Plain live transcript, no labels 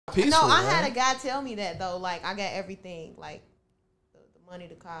peaceful. No, I man. had a guy tell me that though. Like I got everything, like the money,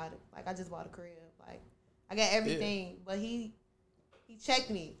 the car. Like I just bought a crib. Like I got everything, but he checked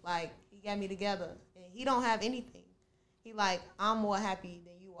me. Like he got me together, and he don't have anything. He like I'm more happy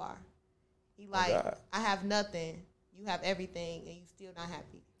than you are. He like I have nothing. You have everything, and you still not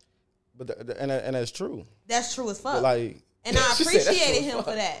happy. But and that's true. That's true as fuck. But like, and I She said that's appreciated true as him fuck.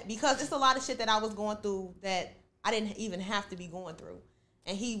 for that because it's a lot of shit that I was going through that I didn't even have to be going through.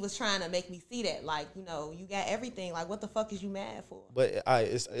 And he was trying to make me see that, like, you know, you got everything. Like, what the fuck is you mad for? but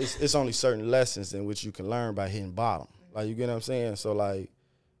it's only certain lessons in which you can learn by hitting bottom. Like, you get what I'm saying? So like,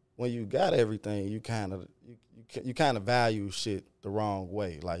 when you got everything, you kind of value shit the wrong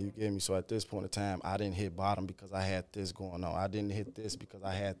way. Like, you get me? So at this point in time, I didn't hit bottom because I had this going on. I didn't hit this because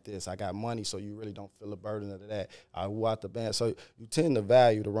I had this. I got money, so you really don't feel the burden of that. I wore out the band. So you tend to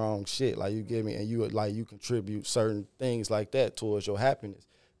value the wrong shit. Like, you get me? And you contribute certain things like that towards your happiness.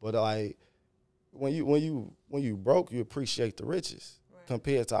 But like, when you broke, you appreciate the riches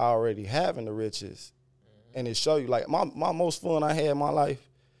compared to already having the riches. And it show you, like, my most fun I had in my life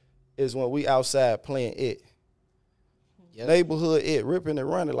is when we outside playing it. Yep. Neighborhood it, ripping and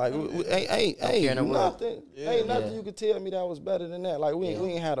running. Like, ain't care in the world. nothing. Ain't nothing you could tell me that was better than that. Like, we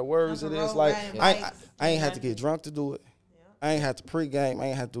ain't had the words of this. Road Like, riding I bikes, ain't had to get drunk to do it. I ain't had to pregame. I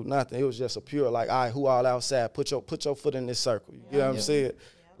ain't had to do nothing. It was just a pure, like, all right, who all outside? Put your foot in this circle. You know what I'm saying?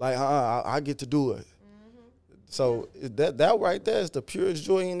 Like, I get to do it. So that right there is the purest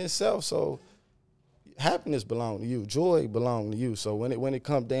joy in itself. So happiness belongs to you. Joy belongs to you. So when it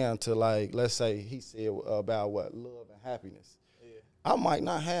comes down to, like, let's say he said about what, love and happiness. I might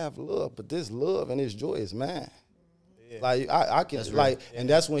not have love, but this love and this joy is mine. Like, I can, like, and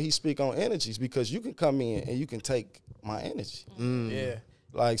that's when he speak on energies, because you can come in and you can take my energy. Yeah.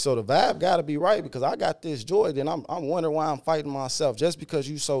 Like, so the vibe got to be right, because I got this joy. Then I'm wondering why I'm fighting myself. Just because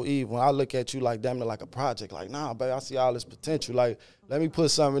you so evil, when I look at you like damn near like a project, like, nah, babe, I see all this potential. Like, let me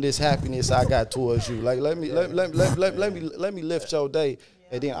put some of this happiness I got towards you. Like, let me lift your day.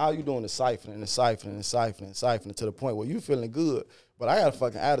 And then all you doing is siphoning to the point where you feeling good. But I got a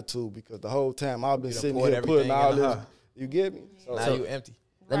fucking attitude because the whole time I've been sitting poured here putting everything all in this. her. You get me? Now you empty.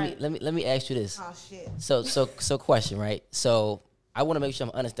 Let me ask you this. Oh, shit. So question, right? So I want to make sure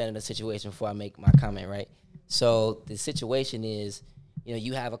I'm understanding the situation before I make my comment, right? So the situation is, you know,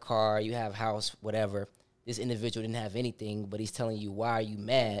 you have a car, you have a house, whatever. This individual didn't have anything, but he's telling you, why are you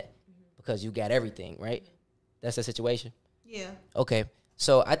mad? Because you got everything, right? That's the situation? Yeah. Okay.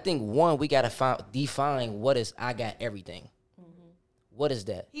 So I think, one, we got to define what is I got everything. What is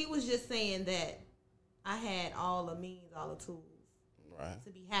that? He was just saying that I had all the means, all the tools Right.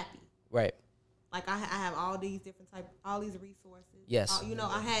 to be happy. Right. Like I have all these different all these resources. Yes. You know,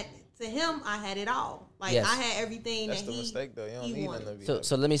 to him, I had it all. Like Yes. I had everything That's that the he mistake, though. You don't he need wanted. nothing to be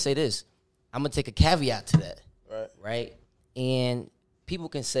So let me say this. I'm going to take a caveat to that. Right. Right? And people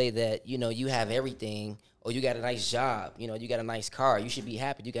can say that, you know, you have everything, or you got a nice job, you know, you got a nice car, you should be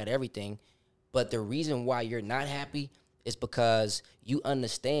happy, you got everything. But the reason why you're not happy is because you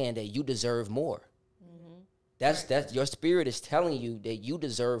understand that you deserve more. That's your spirit is telling you that you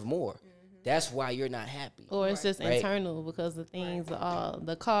deserve more. That's why you're not happy. Or it's just Right. internal because the things are all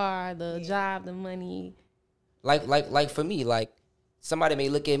the car, the job, the money. Like for me, like somebody may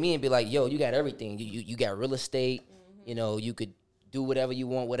look at me and be like, yo, you got everything. You got real estate, you know, you could do whatever you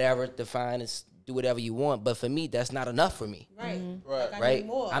want, whatever, define as do whatever you want. But for me, that's not enough for me. Right. Right. Like I Right? need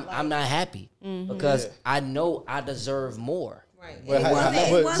more. I'm not happy because I know I deserve more. Right. But,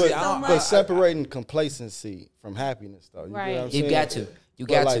 It wasn't so much. but separating complacency from happiness, though. You Right. know what I'm You saying? got to. You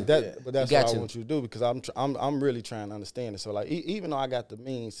But got like to. that, but that's You got what I to. want you to do, because I'm really trying to understand it. So like, even though I got the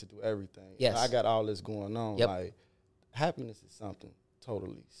means to do everything, Yes. I got all this going on. Yep. Like, happiness is something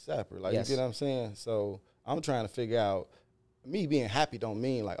totally separate. Like, Yes. you get what I'm saying? So I'm trying to figure out, me being happy don't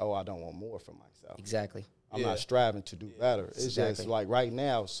mean like, oh, I don't want more for myself. Exactly. I'm not striving to do better. It's Exactly. just like right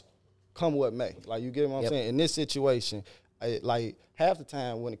now, come what may. Like, you get what I'm saying? In this situation, like half the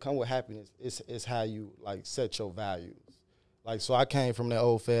time when it comes with happiness, it's how you like set your values. Like, so I came from that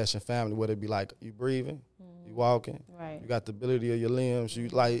old fashioned family where it'd be like, you breathing, you walking, Right. you got the ability of your limbs. You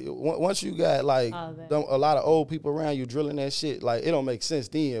like once you got like All that. a lot of old people around you drilling that shit, like it don't make sense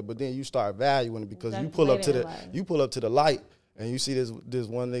then. But then you start valuing it because you That's pull up later to in the life. you pull up to the light. And you see this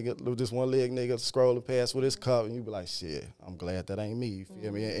one leg nigga scrolling past with his cup, and you be like, "Shit, I'm glad that ain't me." You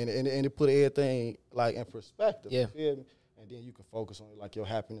feel me? And it put everything like in perspective. Yeah. You feel me? And then you can focus on like your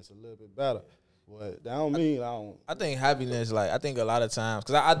happiness a little bit better. But that don't mean I don't. I think happiness, like I think a lot of times,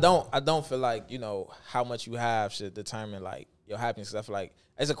 because I don't feel like, you know, how much you have should determine like your happiness. 'Cause I feel like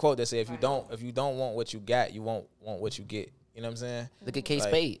there's a quote that says if you don't want what you got, you won't want what you get. You know what I'm saying? Look at Kate Like-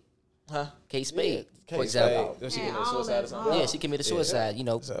 Spade. Huh? Kate Spade, Kate for example. Does she Yeah, commit all suicide or that- something? Yeah, she committed suicide. You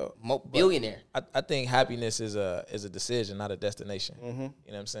know, So, billionaire. I think happiness is a decision, not a destination. Mm-hmm. You know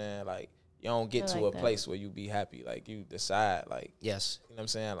what I'm saying? Like you don't get I to like a that. place where you be happy. Like you decide. Like Yes. you know what I'm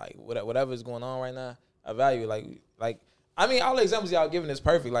saying? Like whatever is going on right now, I value. Like I mean, all the examples y'all giving is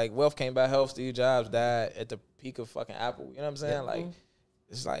perfect. Like wealth came by health. Steve Jobs died at the peak of fucking Apple. You know what I'm saying? Like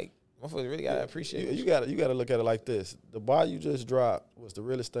it's like motherfuckers really gotta appreciate it. You gotta look at it like this. The bar you just dropped was the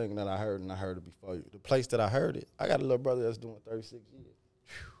realest thing that I heard, and I heard it before you. The place that I heard it, I got a little brother that's doing 36 years.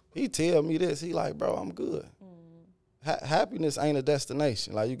 He tell me this. He like, bro, I'm good. Happiness ain't a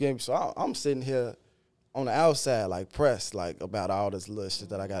destination. Like you gave me. So I'm sitting here on the outside, like pressed, like about all this little shit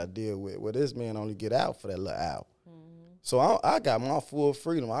that I gotta deal with. Well, this man only get out for that little hour. So I got my full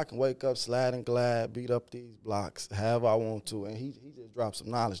freedom. I can wake up, slide and glide, beat up these blocks, however I want to. And he just dropped some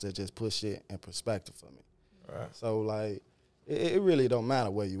knowledge that just put shit in perspective for me. Right. So, like, it really don't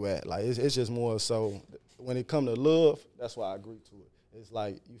matter where you at. Like, it's just more so when it come to love, that's why I agree to it. It's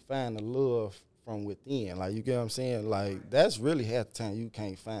like you find the love from within. Like, you get what I'm saying? Like, that's really half the time you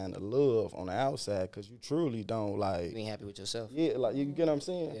can't find the love on the outside because you truly don't, like, You ain't happy with yourself. yeah, like, you get what I'm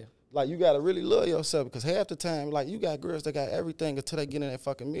saying? Yeah. Like, you got to really love yourself because half the time, like, you got girls that got everything until they get in that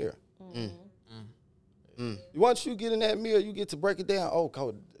fucking mirror. Once you get in that mirror, you get to break it down. Oh,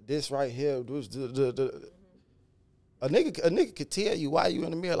 code this right here. This, a nigga could tell you why you in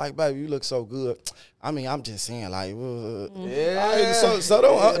the mirror. Like, baby, you look so good. I mean, I'm just saying, like, Yeah. so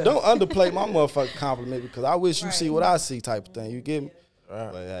don't underplay my motherfucking compliment because I wish you see what I see, type of thing. You get me?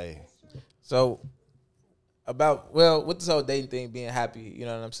 Right. But hey, So with this whole dating thing, being happy, you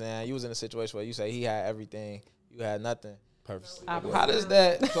know what I'm saying? You was in a situation where you say he had everything, you had nothing. perfect. How does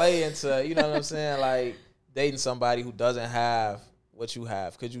that play into, you know what I'm saying, like dating somebody who doesn't have what you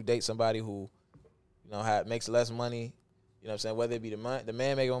have? Could you date somebody who, you know, makes less money? You know what I'm saying? Whether it be the man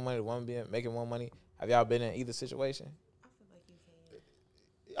making more money, the woman making more money. Have y'all been in either situation? I feel like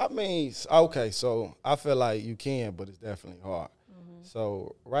you can. I mean, okay, so I feel like you can, but it's definitely hard.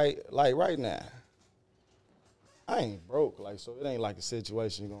 So right now, I ain't broke, like, so it ain't like a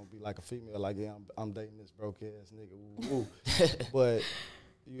situation you're gonna be like a female, like, yeah, I'm dating this broke ass nigga, woo, woo. But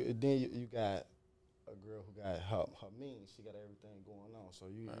then you got a girl who got her means, she got everything going on. So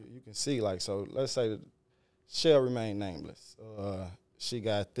you can see, like, so let's say that she'll remain nameless. She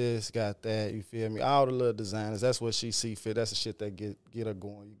got this, got that, you feel me? All the little designers, that's what she see fit. That's the shit that get her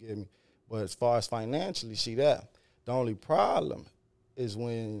going, you get me? But as far as financially, she that. The only problem is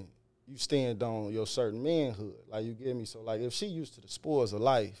when you stand on your certain manhood. Like, you get me? So, like, if she used to the spoils of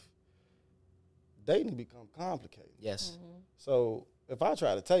life, dating become complicated. Yes. So, if I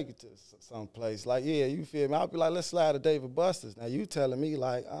try to take it to some place, like, yeah, you feel me? I'll be like, let's slide to David Buster's. Now, you telling me,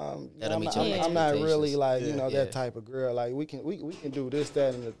 like, That'll meet your I'm not really, expectations. like, you Yeah. know, Yeah. that type of girl. Like, we can do this,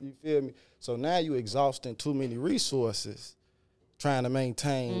 that, and you feel me? So, now you exhausting too many resources trying to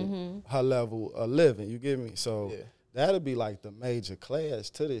maintain her level of living. You get me? So, Yeah. that'll be, like, the major clash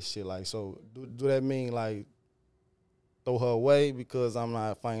to this shit. Like, so, do that mean, like, throw her away because I'm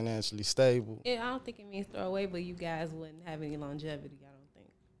not financially stable? I don't think it means throw away, but you guys wouldn't have any longevity.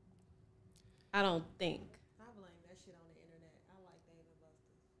 I don't think. I blame that shit on the internet. I like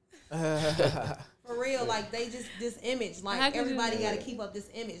David Buster. For real, like they just this image, How like could you everybody do got to that? keep up this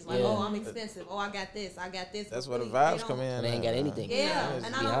image, like Yeah. oh I'm expensive, oh I got this. That's But where the really, vibes they come in. They ain't got anything. Yeah, let's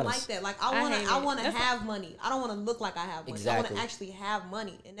and be I don't honest. like that. Like I I hate it. want to That's have money. I don't want to look like I have money. I Exactly. want to actually have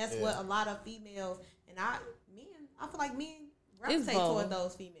money, and that's what a lot of females and I feel like men gravitate both. toward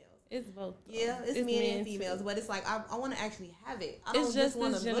those females. It's both. though. Yeah, it's men and too. females, but it's like I want to actually have it. I don't It's just just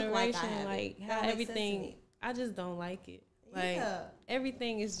want this to look like I generation, have like it. how That makes sense to everything. me. I just don't like it. Like Yeah.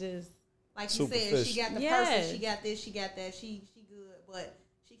 everything is just. Like you said, she Superficial. got the Yes. person, she got this, she got that, she good, but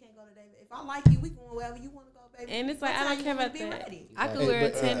she can't go to David. If I like you, we going wherever you want to go, baby. And it's What like I time don't care you about be that. ready? I could Hey, wear a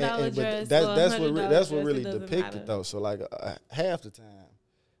but, $10 dress. that's or a that's what $100 that's what dress, really it doesn't depicted matter. though. So like half the time,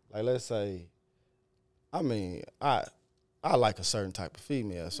 like let's say, I mean I like a certain type of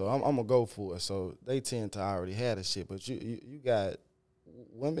female, so I'm gonna go for it. So they tend to already have the shit, but you got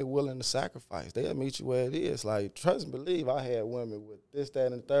women willing to sacrifice. They'll meet you where it is. Like trust and believe, I had women with this,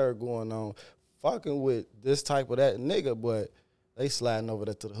 that, and the third going on, fucking with this type of that nigga, but they sliding over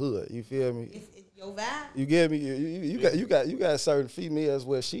there to the hood. You feel me? If your vibe, You get me? You got certain females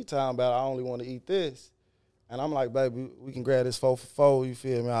where she talking about I only want to eat this, and I'm like, baby, we can grab this 4 for 4. You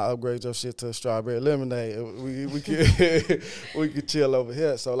feel me? I'll upgrade your shit to a strawberry lemonade. We can we can chill over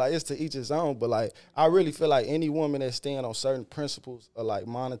here. So like it's to each his own. But like I really feel like any woman that stand on certain principles of like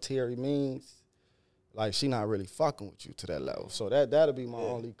monetary means, like she not really fucking with you to that level. So that'll be my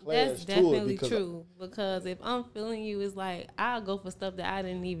only clash That's to it. definitely Because true. Because if I'm feeling you, it's like I'll go for stuff that I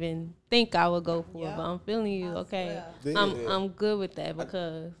didn't even think I would go for. Yeah. But I'm feeling you, I okay. swear. I'm good with that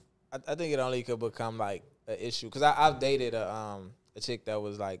because I think it only could become like an issue because I've dated a chick that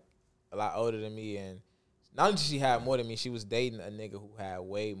was like a lot older than me, and not only did she have more than me, she was dating a nigga who had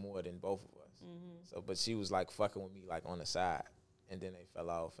way more than both of us. So, but she was like fucking with me like on the side, and then they fell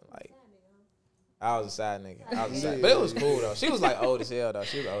off, and like I was a side nigga. I was a side, but it was cool though. She was like old as hell though.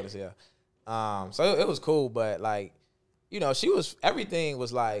 She was old as hell. So it was cool, but like, you know, everything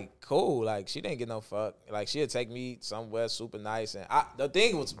was like cool. Like she didn't get no fuck. Like she'd take me somewhere super nice, and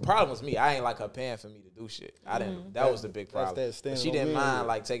problem was me. I ain't like her paying for me to do shit. I didn't. That was the big problem. But she didn't mind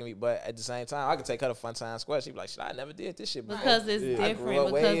like taking me, but at the same time, I could take her to Fun Time Square. She'd be like, "Shit, I never did this shit before." because it's I grew different.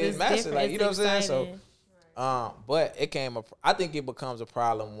 up way Because in it's Madison, different. like, you know it's what I'm saying? So, exciting. but I think it becomes a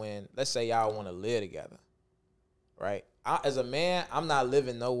problem when, let's say y'all want to live together, right? As a man, I'm not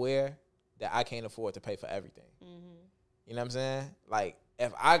living nowhere that I can't afford to pay for everything. You know what I'm saying? Like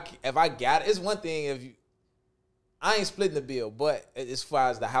if I got it, it's one thing if I ain't splitting the bill, but as far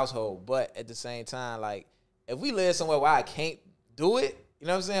as the household, but at the same time, like if we live somewhere where I can't do it, you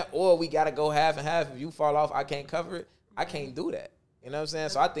know what I'm saying? Or we gotta go half and half. If you fall off, I can't cover it. I can't do that. You know what I'm saying?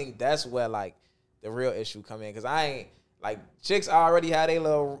 So I think that's where like the real issue come in, because I ain't like chicks already had they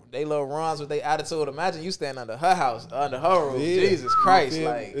little runs with their attitude. Imagine you standing under her house, under her roof. Yeah. Jesus Christ, Yeah,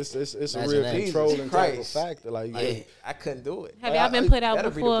 like it's a Imagine real that. controlling Jesus type of Christ. factor. Like, I couldn't do it. Have y'all been put out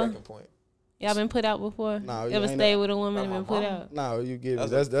That'll before? be the breaking point. Y'all been put out before? No, You you ever ain't stayed never- with a woman By and my been put mama? out? no, you get me.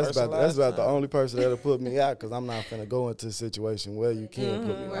 That's the first and That's about last the time. only person that'll put me out, because I'm not finna go into a situation where you can't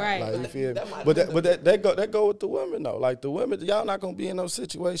put me out. right. Like, you feel me? that might But have that go with the women though. Like the women, y'all not gonna be in no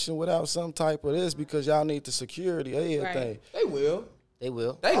situation without some type of this, because y'all need the security of everything. They will. They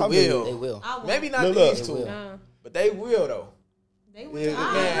will. They I mean, will. They will. I won't. Maybe not Look, these look. two, Nah. but they will though. They will. Yeah,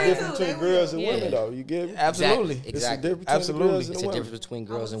 I it's agree different too. They between girls and will. Yeah. women though. You get me? Absolutely. Exactly. It's a difference between Absolutely. the girls and It's the a women. difference between I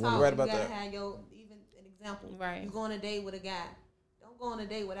girls was and taught women. Right about you gotta that. have even an example. Right. You go on a date with a guy. Don't go on a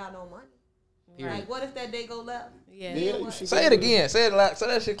date without no money. Period. Like, what if that date go left? Yeah. Yeah, Then you what? should Say it again. Say it loud. Say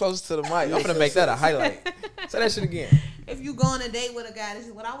that shit closer to the mic. I'm gonna make that a highlight. Say that shit again. If you go on a date with a guy, this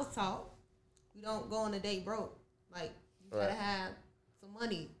is what I was taught. You don't go on a date broke. Like, you gotta Right. have some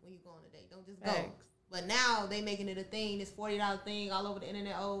money when you go on a date. Don't just go. Facts. But now they making it a thing. This $40 thing all over the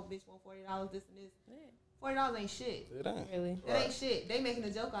internet. Oh, bitch want $40. This and this. $40 ain't shit. It ain't. Really? That ain't shit. They making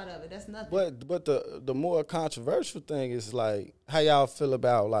a joke out of it. That's nothing. But the more controversial thing is like how y'all feel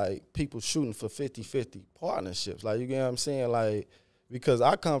about like people shooting for 50-50 partnerships. Like, you get what I'm saying? Like, because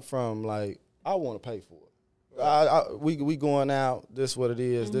I come from like I want to pay for it. We going out. This what it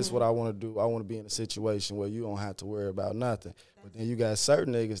is. This what I want to do. I want to be in a situation where you don't have to worry about nothing. But then you got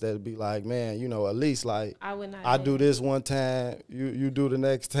certain niggas that be like, man, you know, at least like I would not. I do this one time, you do the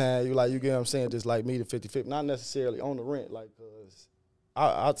next time. You get what I'm saying? Just like me to 50-50. Not necessarily on the rent, like, cause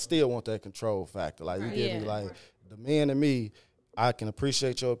I still want that control factor. Like, you get me? Yeah. Like, the man in me, I can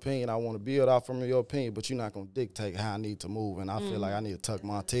appreciate your opinion. I want to build off from your opinion, but you're not gonna dictate how I need to move. And I feel like I need to tuck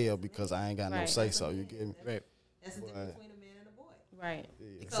my tail because I ain't got no Right. say so. You get me? Right. That's the difference between a man and a boy. Right.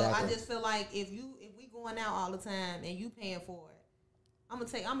 So I Exactly. just feel like if we going out all the time and you paying for it, I'm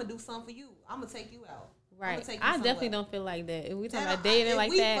gonna do something for you. I'm gonna take you out. I'ma Right. take you I definitely somewhere. don't feel like that. If we talking That- about dating if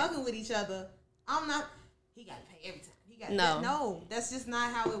like we that, fucking with each other, I'm not. He gotta pay every time. He got No. no. That's just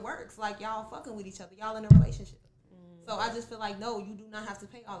not how it works. Like, y'all fucking with each other. Y'all in a relationship. So I just feel like no, you do not have to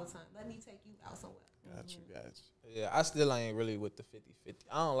pay all the time. Let me take you out somewhere. Got you. Yeah, I still ain't really with the 50-50.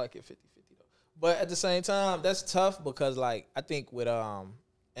 I don't like it 50-50 though. But at the same time, that's tough because like I think with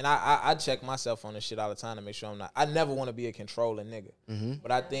and I check myself on this shit all the time to make sure I'm not. I never want to be a controlling nigga.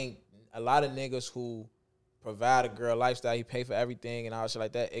 But I think a lot of niggas who provide a girl lifestyle, he pay for everything and all shit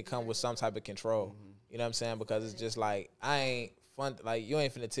like that, it come with some type of control. You know what I'm saying? Because it's just like I ain't fun. Like you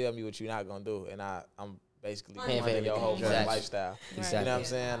ain't finna tell me what you're not gonna do, and I'm basically Paying for funding your whole everything. fucking Exactly. lifestyle. Exactly. You know what I'm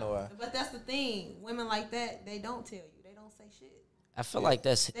saying? Or But that's the thing. Women like that, they don't tell you. They don't say shit. I feel like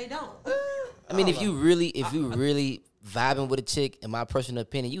that's. They don't. I mean, if you really vibing with a chick, in my personal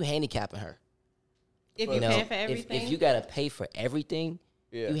opinion, you handicapping her. if You you know, paying for everything, if you gotta pay for everything,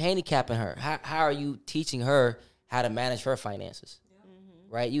 Yeah. you handicapping her. How are you teaching her how to manage her finances?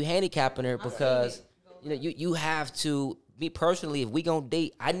 Right? You handicapping her because you know you have to. Me personally, if we gonna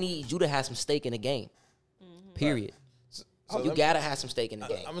date, I need you to have some stake in the game. Period. so You let me- gotta have some stake in the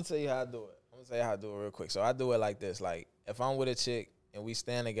I'm game. gonna tell you how I do it. I'm gonna tell you how I do it real quick. So I do it like this. Like if I'm with a chick and we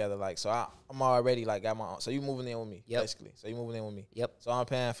stand together, like so I'm already like got my own. So you moving in with me, Yep. basically. So you moving in with me. Yep. So I'm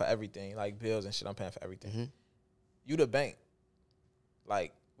paying for everything, like bills and shit. I'm paying for everything. Mhm. You the bank.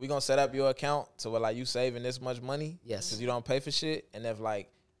 Like we gonna set up your account to where like you saving this much money. Yes. Because you don't pay for shit. And if like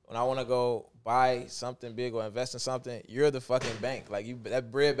when I want to go buy something big or invest in something, you're the fucking bank. Like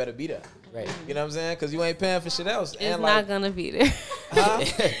that bread better be there. Right. You know what I'm saying? Because you ain't paying for shit else. It's and not like, gonna be there. huh?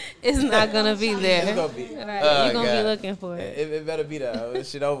 It's not gonna be there. It's gonna be. Right. Oh, You're gonna God. be looking for it. It better be there. This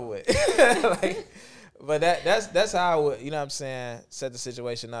shit over with. Like, but that's how I would, you know what I'm saying, set the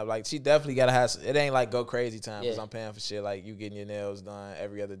situation up. Like she definitely gotta have. It ain't like go crazy time because Yeah. I'm paying for shit like you getting your nails done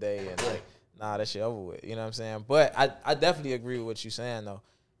every other day and like nah, that shit over with. You know what I'm saying? But I definitely agree with what you're saying though.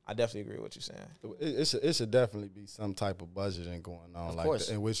 I definitely agree with what you're saying. It should definitely be some type of budgeting going on, Of like course.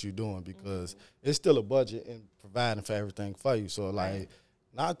 in which you're doing, because it's still a budget and providing for everything for you. So like,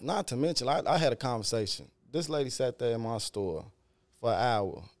 not to mention, I had a conversation. This lady sat there in my store for an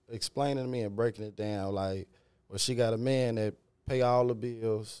hour explaining to me and breaking it down. Like, well, she got a man that pay all the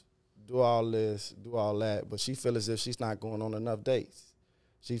bills, do all this, do all that, but she feel as if she's not going on enough dates.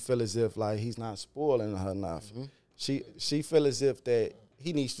 She feel as if like he's not spoiling her enough. She feel as if that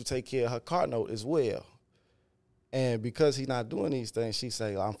he needs to take care of her car note as well. And because he's not doing these things, she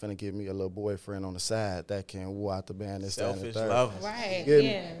say, I'm finna get me a little boyfriend on the side that can woo out the band, this, that, and the Selfish third. love. Right. Get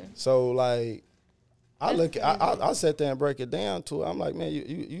me? Yeah. So like, I sat there and break it down to her. I'm like, man,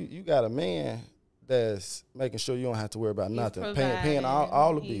 you got a man that's making sure you don't have to worry about nothing, paying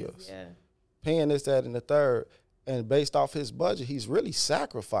all the bills, Yeah. paying this, that, and the third. And based off his budget, he's really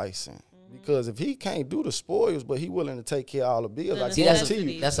sacrificing. Because if he can't do the spoils, but he willing to take care of all the bills, I See, guarantee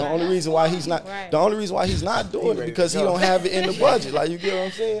you, that's the a- only reason why he's not, Right. the only reason why he's not doing it ready because to he go. don't have it in the budget. Like, you get what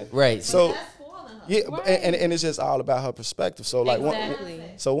I'm saying? Right. So That's spoiling her. yeah, Right. and it's just all about her perspective. So like, Exactly.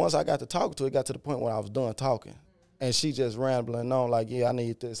 so once I got to talk to her, it got to the point where I was done talking, and she just rambling on like, yeah, I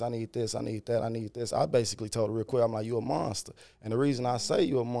need this, I need this, I need that, I need this. I basically told her real quick, I'm like, you a monster, and the reason I say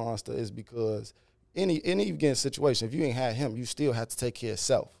you a monster is because any given situation, if you ain't had him, you still have to take care of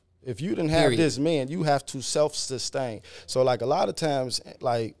self. If you didn't have Period. this man, you have to self-sustain. So like a lot of times,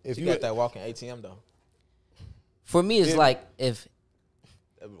 like if You you got that walking ATM though. For me, it's Yeah. like if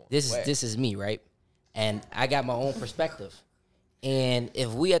Everyone this whack. is me, right? And I got my own perspective. And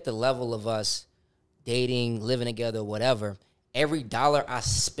if we at the level of us dating, living together, whatever, every dollar I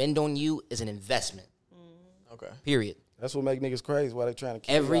spend on you is an investment. Okay. Period. that's what make niggas crazy. Why they trying to keep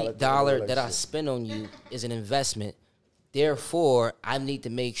Every y'all dollar that I relationship. spend on you is an investment. Therefore, I need to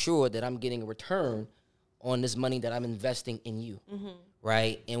make sure that I'm getting a return on this money that I'm investing in you.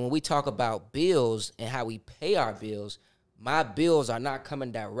 Right? And when we talk about bills and how we pay our bills, my bills are not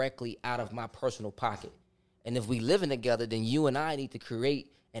coming directly out of my personal pocket. And if we living together, then you and I need to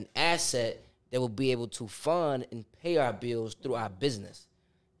create an asset that will be able to fund and pay our bills through our business.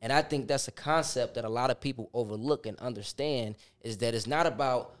 And I think that's a concept that a lot of people overlook and understand, is that it's not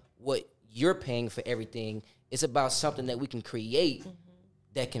about what you're paying for everything. It's about something that we can create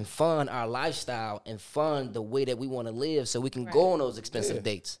that can fund our lifestyle and fund the way that we want to live, so we can go on those expensive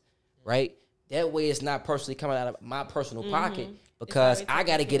dates, right? That way it's not personally coming out of my personal pocket, because I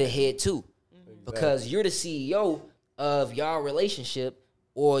got to get ahead too. Because you're the CEO of y'all relationship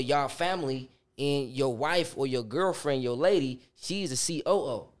or y'all family, and your wife or your girlfriend, your lady, she's the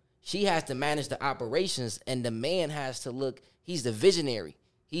COO. She has to manage the operations, and the man has to look, he's the visionary.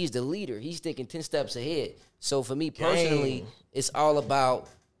 He's the leader. He's thinking 10 steps ahead. So for me personally, it's all about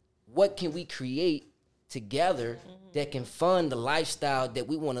what can we create together that can fund the lifestyle that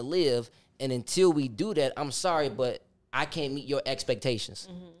we want to live. And until we do that, I'm sorry, but I can't meet your expectations.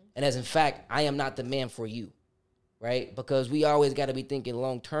 And as in fact, I am not the man for you, right? Because we always got to be thinking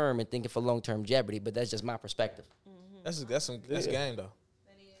long term and thinking for long term jeopardy. But that's just my perspective. That's game though.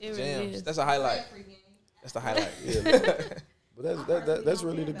 It really Jams. is. That's a highlight. That's the highlight. But that's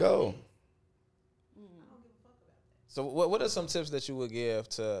really the goal. So what are some tips that you would give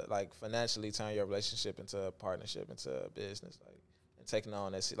to like financially turn your relationship into a partnership, into a business, like, and taking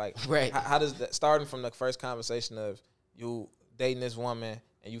on that? Like, Right. How does that, starting from the first conversation of you dating this woman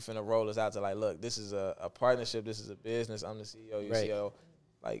and you finna roll this out to like, look, this is a partnership, this is a business. I'm the CEO, you Right. CEO.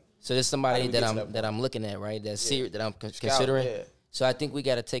 Like, So there's How somebody do we that get to I'm that that I'm looking at, right? That's serious, that I'm scout, considering. yeah. So I think we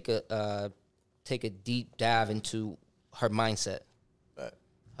got to take a deep dive into her mindset, But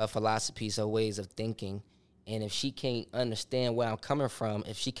her philosophies, her ways of thinking. And if she can't understand where I'm coming from,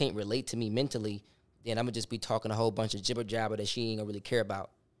 if she can't relate to me mentally, then I'm gonna just be talking a whole bunch of jibber jabber that she ain't gonna really care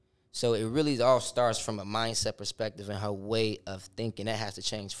about. So it really all starts from a mindset perspective and her way of thinking. That has to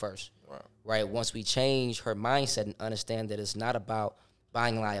change first, right? Once we change her mindset and understand that it's not about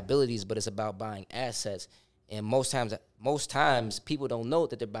buying liabilities, but it's about buying assets. And most times people don't know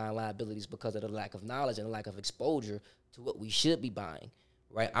that they're buying liabilities because of the lack of knowledge and the lack of exposure to what we should be buying,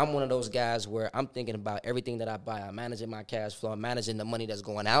 right? I'm one of those guys where I'm thinking about everything that I buy. I'm managing my cash flow. I'm managing the money that's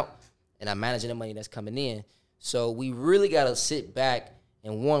going out, and I'm managing the money that's coming in. So we really got to sit back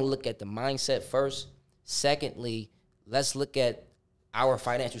and, one, look at the mindset first. Secondly, let's look at our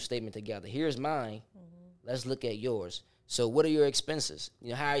financial statement together. Here's mine. Let's look at yours. So what are your expenses?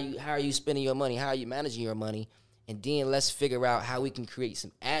 You know, how are you spending your money? How are you managing your money? And then let's figure out how we can create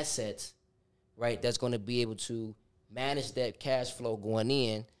some assets, right, that's going to be able to manage that cash flow going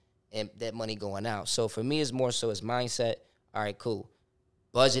in and that money going out. So for me, it's more so it's mindset. All right, cool.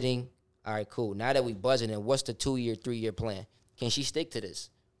 Budgeting. All right, cool. Now that we budgeting, what's the 2-year, 3-year plan? Can she stick to this?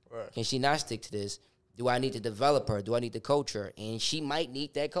 Right. Can she not stick to this? Do I need to develop her? Do I need to coach her? And she might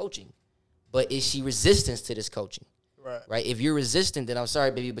need that coaching. But is she resistant to this coaching? Right. If you're resistant, then I'm sorry,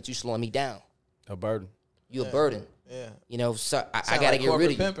 baby, but you're slowing me down. A burden. You're a burden. Yeah. You know, so I Sound gotta like get rid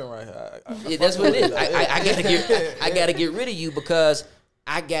of you. pimping right here. Yeah, that's what it is. I gotta get rid of you because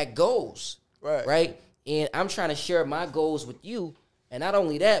I got goals. Right. And I'm trying to share my goals with you. And not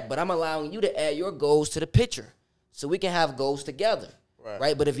only that, but I'm allowing you to add your goals to the picture so we can have goals together.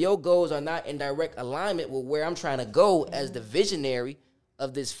 Right. But if your goals are not in direct alignment with where I'm trying to go as the visionary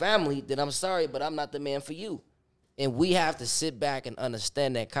of this family, then I'm sorry, but I'm not the man for you. And we have to sit back and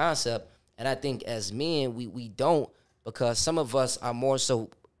understand that concept. And I think as men, we don't, because some of us are more so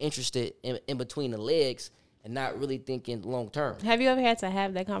interested in between the legs and not really thinking long term. Have you ever had to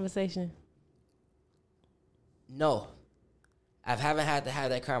have that conversation? No. I haven't had to have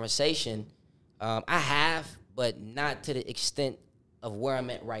that conversation. I have, but not to the extent of where I'm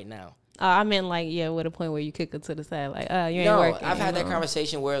at right now. I meant like, yeah, with a point where you kick it to the side, like, you ain't No, working. I've had that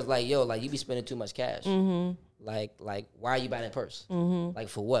conversation where it's like, yo, like you be spending too much cash. Mm-hmm. Like, why are you buying that purse? Mm-hmm. Like,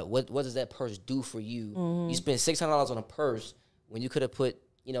 for what? What does that purse do for you? Mm-hmm. You spend $600 on a purse when you could have put,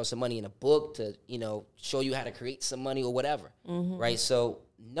 you know, some money in a book to, you know, show you how to create some money or whatever, right? So,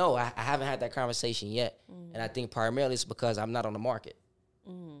 no, I haven't had that conversation yet. And I think primarily it's because I'm not on the market.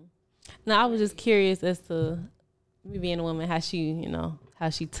 Now, I was just curious as to me being a woman, how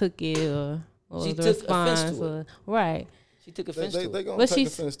she took it or what She was the took response. offense to it. Right. She took offense to They it. gonna But take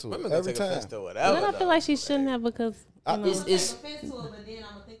she's- offense to it Women every take time. offense to whatever. But I feel like she shouldn't have because, you know, It's offense to it, but then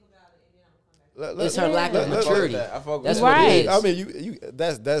I'm gonna think about it and then I'm gonna come back. it's her lack of let- maturity. I fuck with That's that. what it Right. is. I mean, you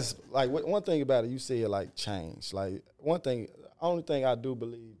that's like one thing about it. You said like change. Like one thing, only thing I do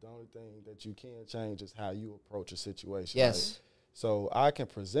believe, the only thing that you can change is how you approach a situation. Yes. Like, so I can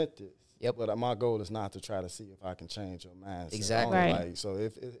present this. Yep. But my goal is not to try to see if I can change your mindset. Exactly. Only, Right. Like, so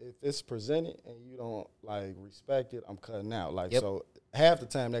if it's presented and you don't like respect it, I'm cutting out. Like Yep. so. Half the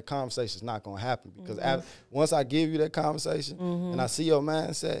time that conversation is not gonna happen because once I give you that conversation and I see your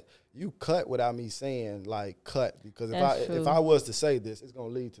mindset, you cut without me saying like cut, because That's if true. I was to say this, it's gonna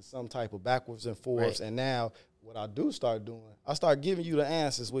lead to some type of backwards and forwards. Right. And now what I do start doing, I start giving you the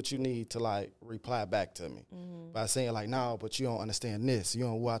answers what you need to like reply back to me by saying like, no, but you don't understand this, you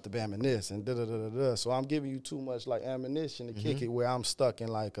don't want the bam in this and da da da da da. So I'm giving you too much like ammunition to kick it where I'm stuck in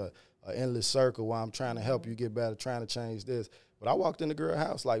like a endless circle where I'm trying to help you get better, trying to change this. But I walked in the girl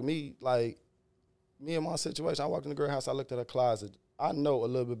house, me and my situation, I walked in the girl house, I looked at her closet. I know a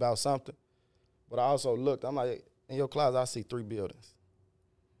little bit about something, but I also looked, I'm like, in your closet, I see 3 buildings.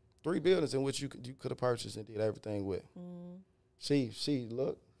 3 buildings in which you could have purchased and did everything with. She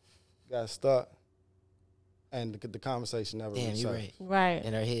looked, got stuck, and the conversation never Damn, resurfaced. you're right. right.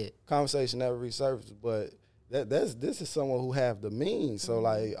 In her head. Conversation never resurfaced, but this is someone who have the means. So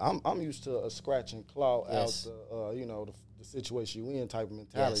like I'm used to a scratch and claw Yes. out the situation you in type of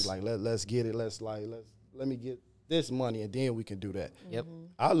mentality. Yes. Like let's get it. Let me get this money and then we can do that. Yep.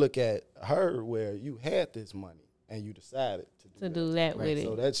 I look at her where you had this money and you decided To do that Right. with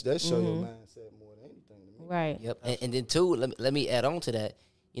So it. that show your mindset more than anything to me. Right. Yep. And then too, let me add on to that.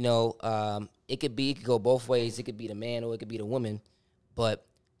 You know, it could go both ways. It could be the man or it could be the woman, but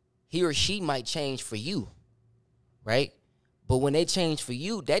he or she might change for you, right? But when they change for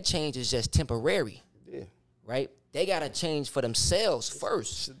you, that change is just temporary, Yeah. right? They gotta change for themselves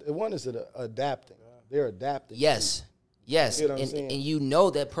first. One is adapting. They're adapting. Yes, yes, You know what I'm and saying? you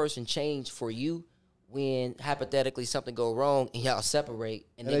know that person changed for you when hypothetically something go wrong and y'all separate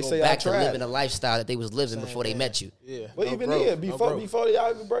and And they they go say, back "I to tried." living a lifestyle that they was living before they met you. Yeah. But no even growth, then, no growth. before y'all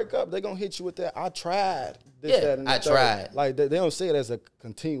even break up, they gonna hit you with that. I tried. This, Yeah, that, and the I third. tried. Like they don't say it as a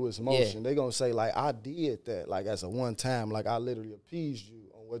continuous motion. Yeah. They gonna say like I did that, like as a one time, like I literally appeased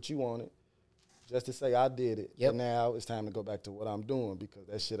you on what you wanted, just to say I did it. Yep. And now it's time to go back to what I'm doing because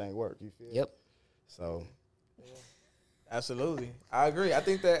that shit ain't work. You feel? Yep. So Absolutely, I agree. I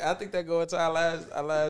think that go into our last